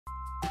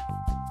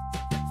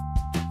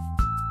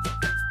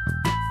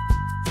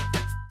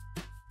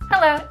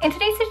Hello! In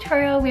today's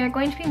tutorial we are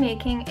going to be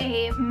making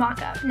a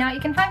mock-up. Now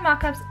you can find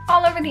mock-ups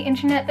all over the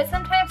internet, but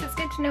sometimes it's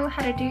good to know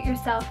how to do it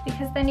yourself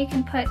because then you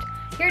can put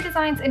your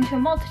designs into a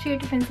multitude of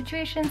different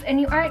situations and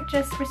you aren't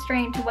just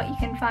restrained to what you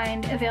can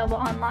find available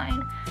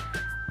online.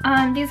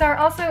 These are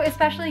also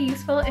especially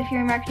useful if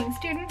you're a marketing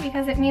student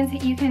because it means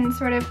that you can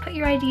sort of put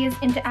your ideas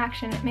into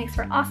action. It makes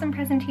for awesome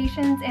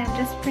presentations and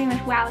just pretty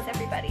much wows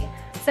everybody.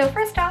 So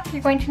first off,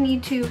 you're going to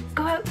need to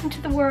go out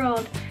into the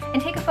world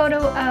and take a photo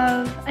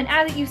of an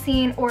ad that you've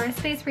seen or a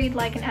space where you'd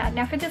like an ad.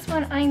 Now for this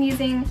one, I'm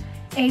using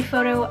a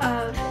photo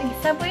of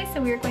a subway,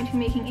 so we are going to be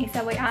making a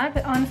subway ad,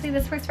 but honestly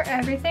this works for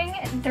everything.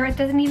 There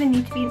doesn't even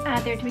need to be an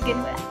ad there to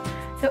begin with.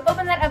 So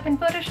open that up in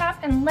Photoshop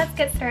and let's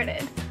get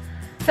started.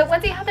 So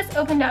once you have this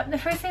opened up, the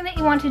first thing that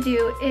you want to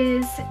do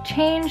is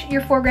change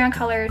your foreground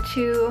color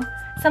to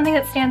something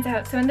that stands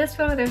out. So in this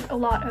photo there's a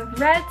lot of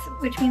reds,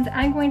 which means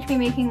I'm going to be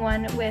making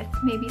one with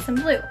maybe some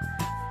blue.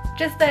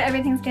 Just that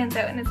everything stands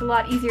out and it's a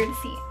lot easier to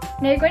see.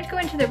 Now you're going to go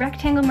into the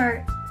rectangle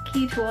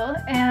marquee tool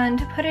and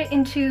put it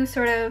into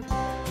sort of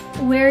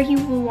where you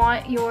will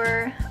want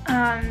your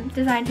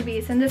design to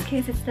be. So in this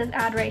case it's this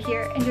ad right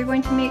here, and you're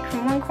going to make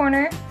from one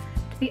corner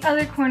to the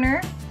other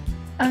corner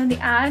of the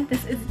ad.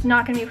 This is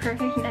not going to be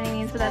perfect in any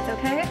means, but that's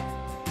okay.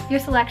 Your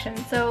selection.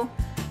 So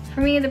for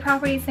me, the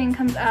properties thing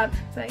comes up,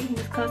 but you can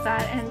just close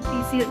that and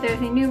you see that there's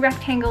a new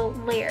rectangle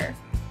layer.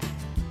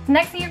 The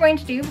next thing you're going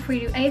to do before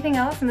you do anything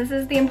else, and this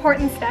is the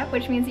important step,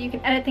 which means that you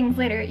can edit things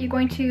later, you're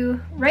going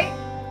to right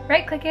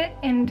click it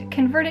and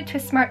convert it to a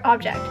smart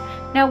object.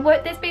 Now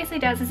what this basically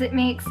does is it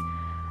makes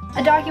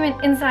a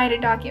document inside a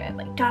document,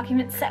 like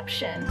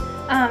documentception.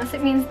 So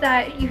it means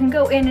that you can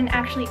go in and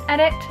actually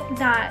edit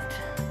that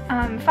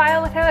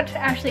file without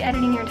actually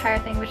editing your entire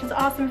thing, which is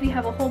awesome if you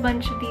have a whole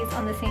bunch of these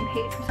on the same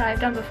page, which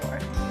I've done before.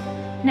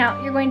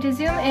 Now you're going to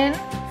zoom in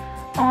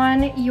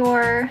on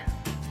your,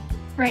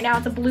 right now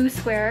it's a blue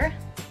square.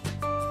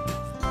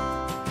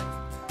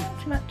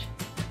 Too much.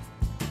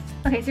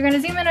 Okay, so you're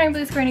going to zoom in on your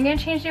blue square and you're going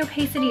to change the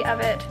opacity of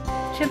it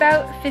to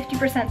about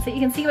 50% so you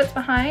can see what's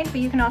behind,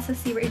 but you can also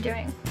see what you're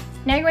doing.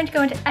 Now you're going to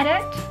go into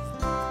Edit,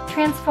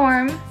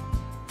 Transform,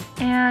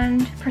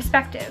 and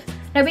Perspective.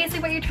 Now basically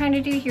what you're trying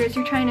to do here is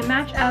you're trying to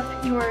match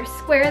up your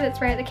square that's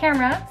right at the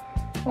camera,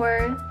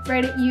 or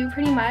right at you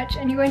pretty much,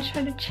 and you're going to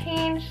try to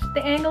change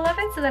the angle of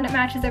it so that it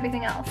matches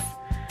everything else.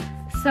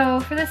 So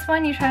for this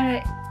one you try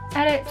to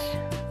edit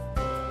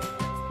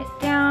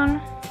it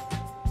down,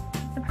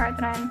 the part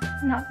that I'm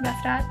not the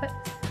best at, but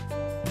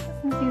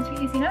it seems to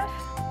be easy enough.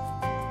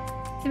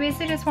 So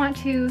basically just want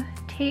to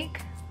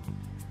take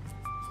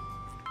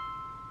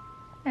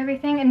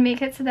everything and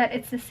make it so that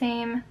it's the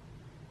same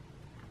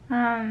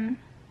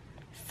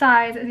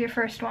size as your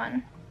first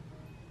one,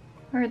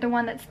 or the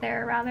one that's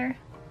there rather.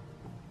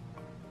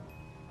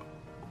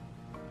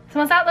 So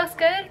once that looks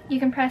good, you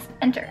can press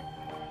enter.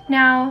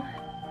 Now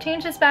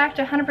change this back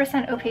to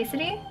 100%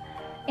 opacity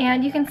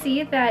and you can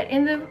see that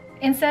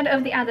instead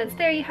of the ad that's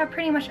there, you have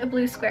pretty much a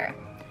blue square.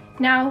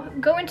 Now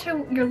go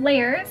into your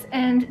layers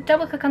and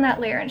double click on that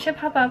layer and it should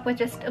pop up with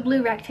just a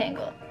blue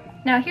rectangle.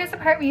 Now here's the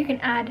part where you can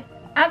add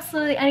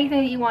absolutely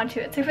anything that you want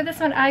to it. So for this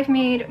one I've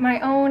made my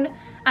own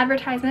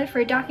advertisement for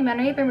a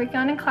documentary I've been working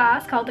on in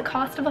class called The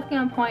Cost of Looking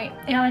on Point,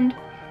 and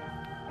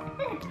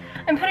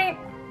I'm putting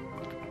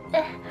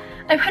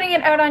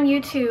it out on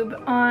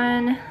YouTube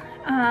on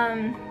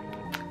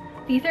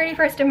the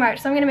 31st of March,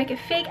 so I'm going to make a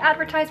fake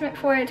advertisement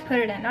for it to put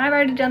it in. Now I've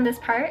already done this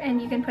part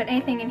and you can put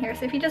anything in here,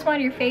 so if you just want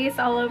your face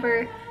all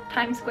over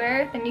Times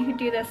Square then you could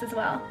do this as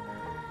well.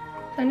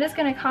 So I'm just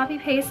going to copy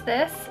paste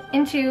this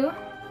into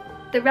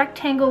the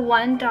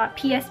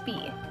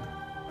rectangle1.psb.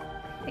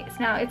 Okay, so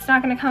now it's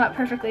not going to come up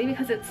perfectly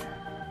because it's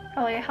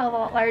probably a hell of a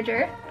lot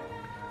larger.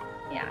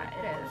 Yeah,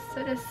 it is.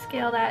 So just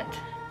scale that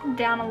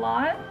down a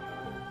lot.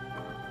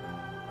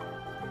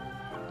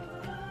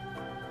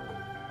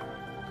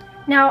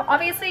 Now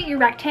obviously your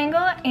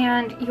rectangle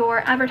and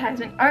your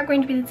advertisement aren't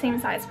going to be the same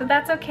size, but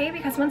that's okay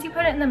because once you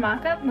put it in the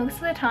mock-up, most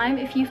of the time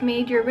if you've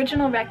made your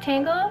original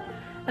rectangle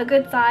a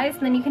good size,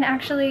 then you can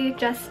actually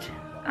just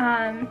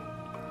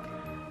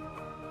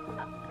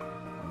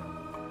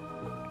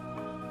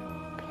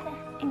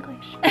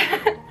English.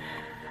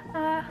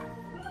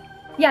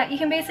 Yeah, you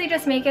can basically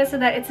just make it so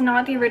that it's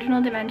not the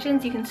original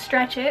dimensions. You can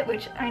stretch it,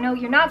 which I know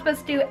you're not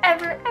supposed to do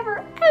ever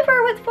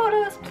with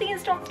photos.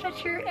 Please don't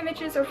stretch your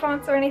images or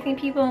fonts or anything,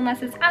 people,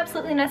 unless it's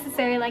absolutely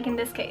necessary, like in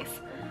this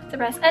case. So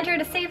press enter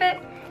to save it,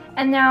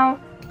 and now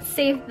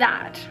save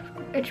that,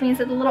 which means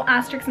that the little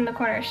asterisk in the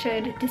corner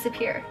should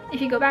disappear.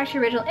 If you go back to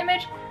your original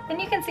image, then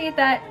you can see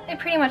that it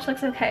pretty much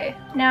looks okay.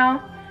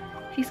 Now,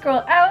 if you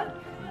scroll out,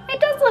 it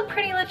does look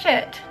pretty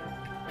legit.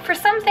 For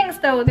some things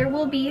though, there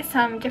will be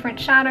some different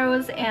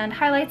shadows and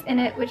highlights in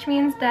it, which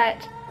means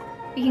that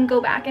you can go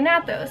back and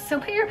add those. So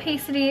put your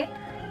opacity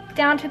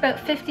down to about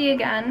 50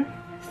 again,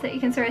 so that you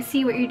can sort of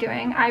see what you're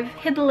doing. I've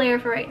hid the layer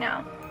for right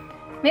now.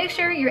 Make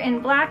sure you're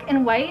in black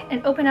and white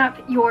and open up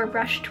your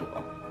brush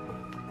tool.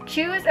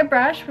 Choose a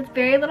brush with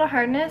very little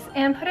hardness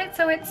and put it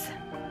so it's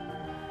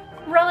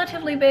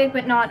relatively big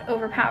but not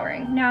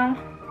overpowering. Now,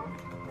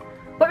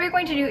 what we're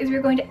going to do is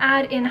we're going to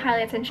add in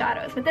highlights and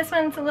shadows. But this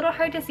one's a little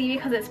hard to see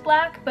because it's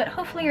black, but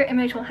hopefully your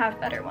image will have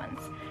better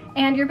ones.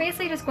 And you're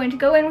basically just going to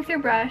go in with your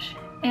brush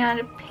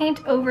and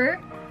paint over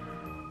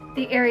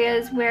the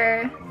areas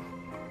where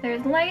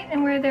there's light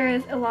and where there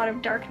is a lot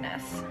of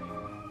darkness.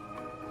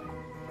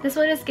 This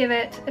will just give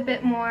it a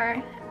bit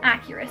more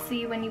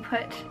accuracy when you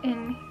put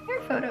in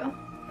your photo.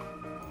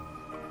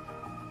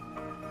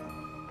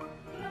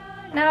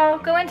 Now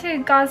go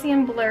into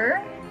Gaussian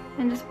blur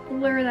and just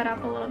blur that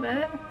up a little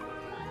bit.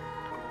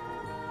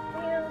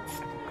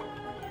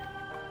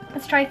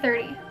 Let's try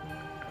 30.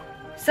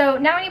 So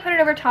now when you put it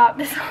over top,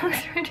 this looks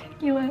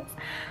ridiculous.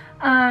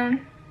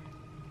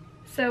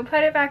 So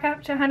put it back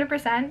up to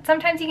 100%.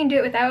 Sometimes you can do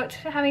it without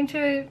having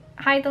to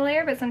hide the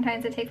layer, but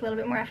sometimes it takes a little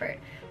bit more effort.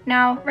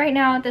 Now, right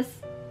now,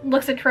 this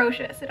looks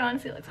atrocious. It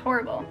honestly looks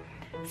horrible.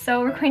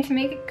 So we're going to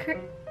make it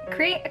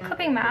create a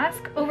clipping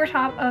mask over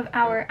top of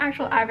our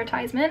actual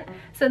advertisement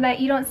so that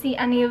you don't see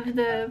any of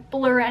the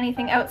blur or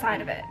anything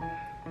outside of it.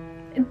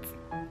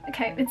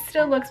 Okay, it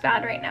still looks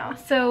bad right now.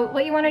 So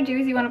what you want to do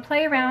is you want to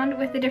play around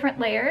with the different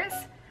layers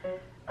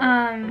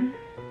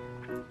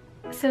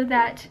so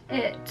that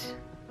it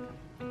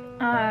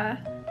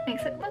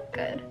makes it look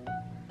good.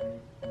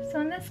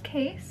 So in this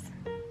case,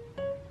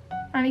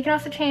 you can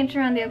also change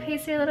around the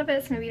opacity a little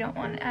bit, so maybe you don't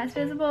want it as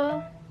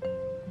visible.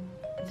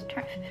 Let's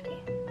try 50.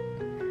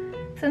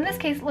 So in this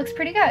case, it looks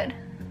pretty good.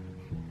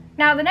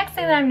 Now the next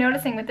thing that I'm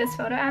noticing with this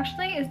photo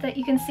actually is that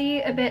you can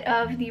see a bit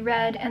of the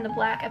red and the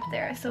black up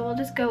there. So we'll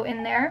just go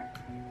in there.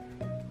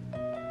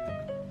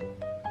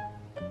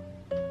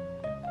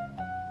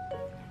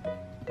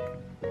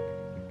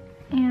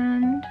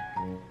 And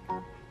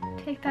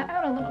take that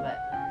out a little bit.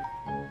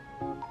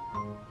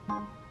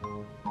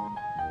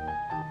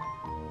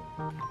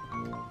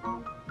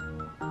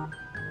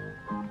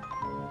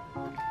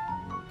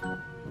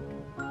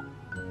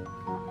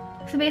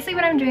 So basically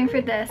what I'm doing for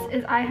this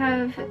is I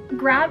have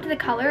grabbed the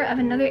color of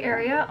another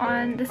area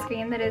on the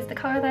screen that is the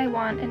color that I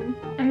want, and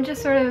I'm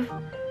just sort of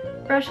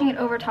brushing it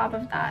over top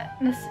of that.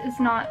 This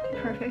is not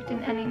perfect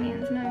in any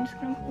means, and I'm just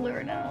going to blur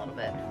it in a little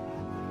bit.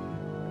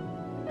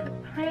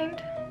 Put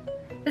behind.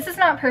 This is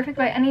not perfect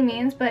by any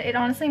means, but it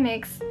honestly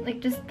makes like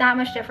just that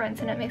much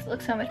difference, and it makes it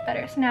look so much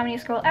better. So now when you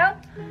scroll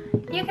out,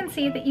 you can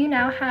see that you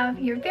now have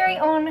your very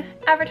own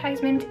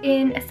advertisement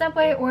in a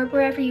subway or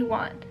wherever you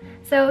want.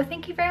 So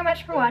thank you very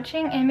much for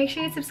watching, and make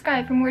sure you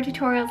subscribe for more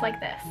tutorials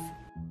like this.